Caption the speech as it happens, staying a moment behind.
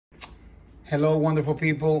Hello, wonderful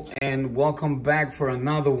people, and welcome back for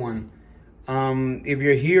another one. If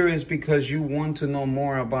you're here, it's because you want to know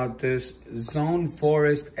more about this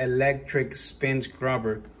ZaneForest electric spin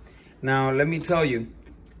scrubber. Now, let me tell you,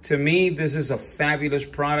 to me, this is a fabulous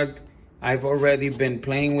product. I've already been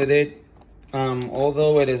playing with it.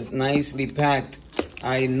 Although it is nicely packed,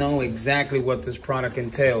 I know exactly what this product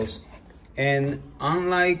entails. And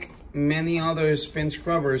unlike many other spin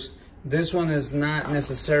scrubbers, this one is not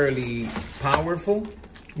necessarily powerful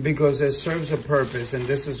because it serves a purpose, and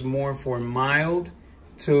this is more for mild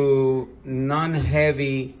to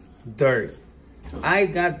non-heavy dirt. I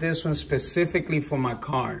got this one specifically for my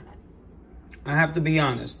car. I have to be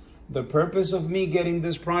honest, the purpose of me getting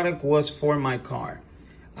this product was for my car.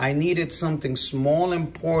 I needed something small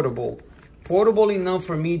and portable enough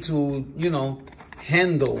for me to,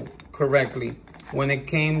 handle correctly. When it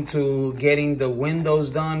came to getting the windows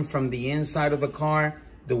done from the inside of the car,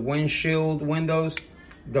 the windshield windows,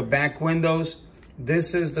 the back windows,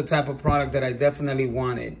 this is the type of product that I definitely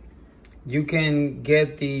wanted. You can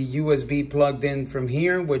get the USB plugged in from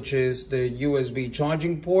here, which is the USB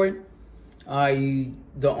charging port. The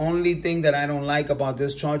only thing that I don't like about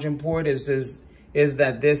this charging port is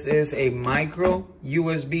that this is a micro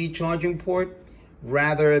USB charging port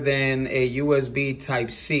rather than a USB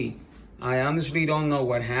Type-C. I honestly don't know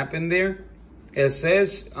what happened there. It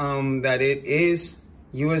says that it is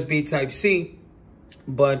USB Type-C,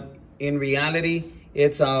 but in reality,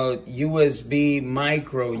 it's a USB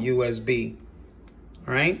micro USB,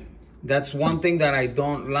 all right? That's one thing that I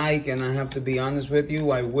don't like, and I have to be honest with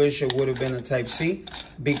you. I wish it would have been a Type-C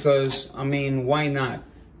because, why not?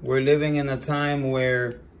 We're living in a time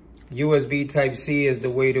where USB Type-C is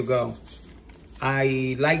the way to go.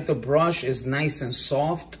 I like the brush. It's nice and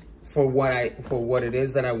soft for what it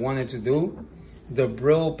is that I wanted to do. The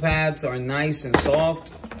brill pads are nice and soft.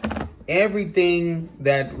 Everything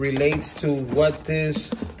that relates to what this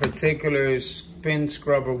particular spin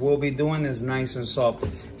scrubber will be doing is nice and soft.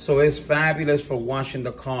 So it's fabulous for washing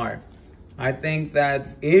the car. I think that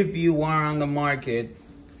if you are on the market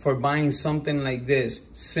for buying something like this,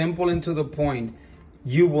 simple and to the point,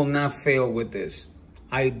 you will not fail with this.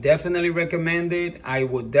 I definitely recommend it. I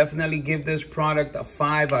would definitely give this product a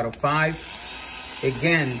 5 out of 5.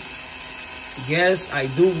 Again, yes, I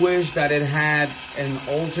do wish that it had an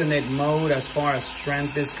alternate mode as far as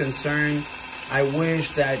strength is concerned. I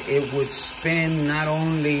wish that it would spin not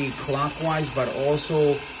only clockwise, but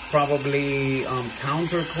also probably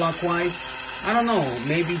counterclockwise. I don't know,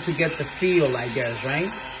 maybe to get the feel, I guess,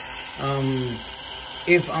 right?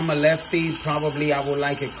 If I'm a lefty, probably I would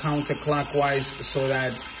like it counterclockwise so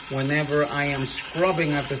that whenever I am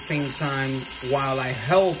scrubbing at the same time while I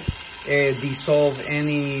help dissolve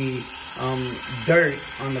any dirt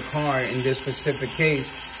on the car in this specific case,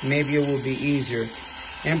 maybe it will be easier.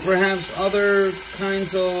 And perhaps other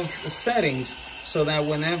kinds of settings so that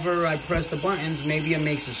whenever I press the buttons, maybe it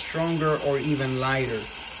makes it stronger or even lighter.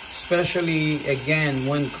 Especially, again,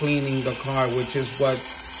 when cleaning the car, which is what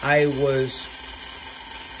I was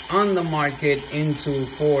on the market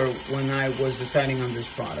for when I was deciding on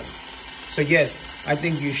this product. So yes, I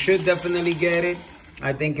think you should definitely get it.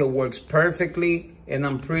 I think it works perfectly, and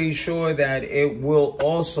I'm pretty sure that it will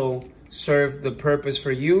also serve the purpose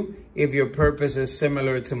for you if your purpose is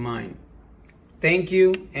similar to mine. Thank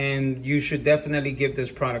you, and you should definitely give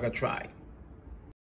this product a try.